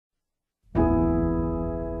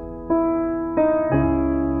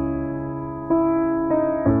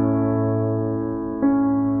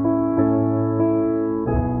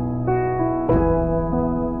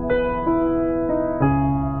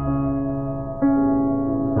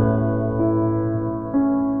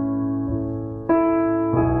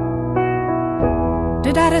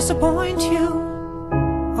disappoint you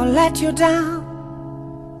or let you down?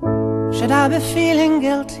 Should I be feeling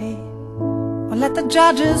guilty or let the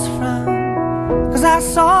judges frown? 'Cause I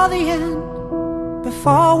saw the end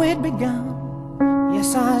before we'd begun.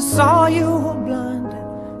 Yes, I saw you were blinded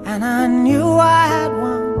and I knew I had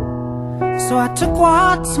won. So I took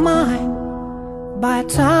what's mine by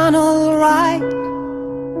eternal right.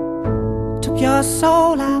 Took your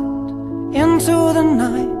soul out into the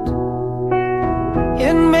night.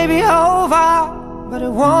 It may be over, but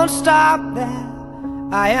it won't stop there.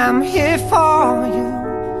 I am here for you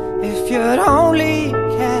if you'd only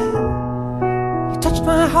care. You touched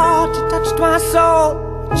my heart, you touched my soul,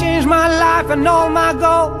 you changed my life and all my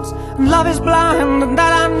goals. And love is blind, and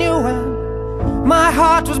that I knew when my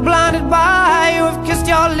heart was blinded by you. Have kissed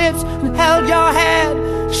your lips and held your head,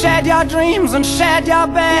 shared your dreams and shared your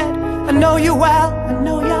bed. I know you well, I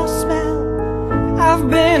know your smell. I've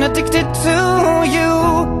been addicted to you.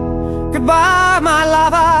 Goodbye, my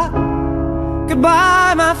lover.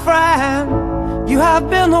 Goodbye, my friend. You have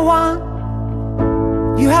been the one.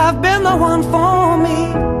 You have been the one for me.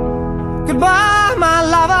 Goodbye, my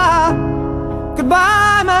lover.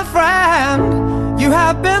 Goodbye, my friend. You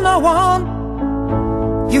have been the one.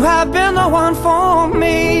 You have been the one for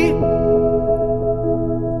me.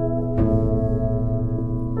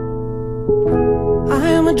 I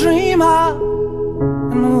am a dreamer,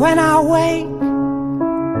 and when I wake,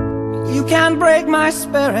 you can't break my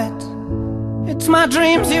spirit. It's my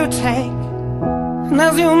dreams you take. And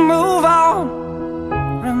as you move on,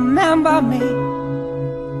 remember me.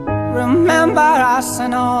 Remember us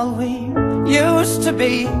and all we used to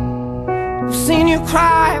be. I've seen you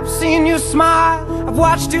cry, I've seen you smile, I've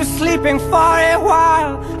watched you sleeping for a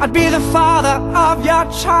while. I'd be the father of your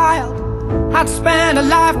child. I'd spend a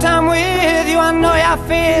lifetime with you. I know your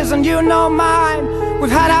fears and you know mine.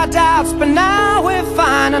 We've had our doubts, but now we're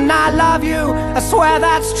fine. And I love you, I swear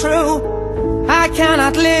that's true. I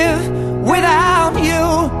cannot live without you.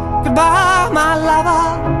 Goodbye, my lover.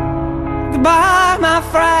 Goodbye, my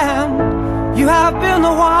friend. You have been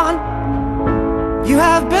the one. You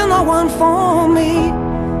have been the one for me.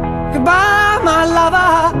 Goodbye, my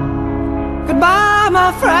lover. Goodbye, my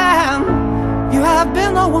friend. You have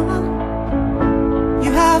been the one.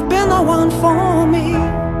 You have been the one for me.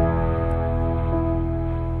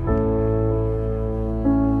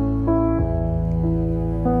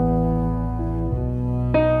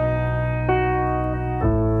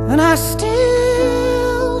 And I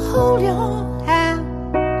still hold your hand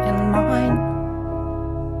in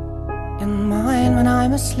mine when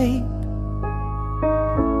I'm asleep.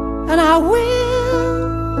 And I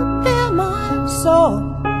will bear my soul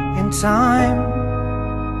in time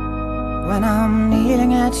when I'm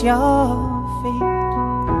kneeling at your feet.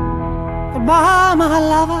 Goodbye, my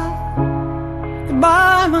lover.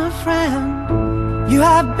 Goodbye, my friend. You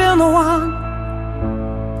have been the one.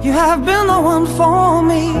 You have been the one for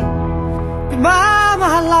me. Goodbye,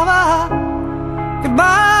 my lover.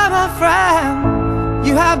 Goodbye, my friend.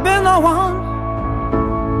 You have been the one.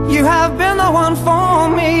 You have been the one for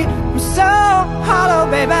me. I'm so hollow,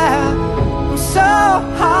 baby. I'm so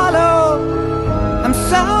hollow. I'm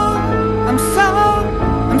so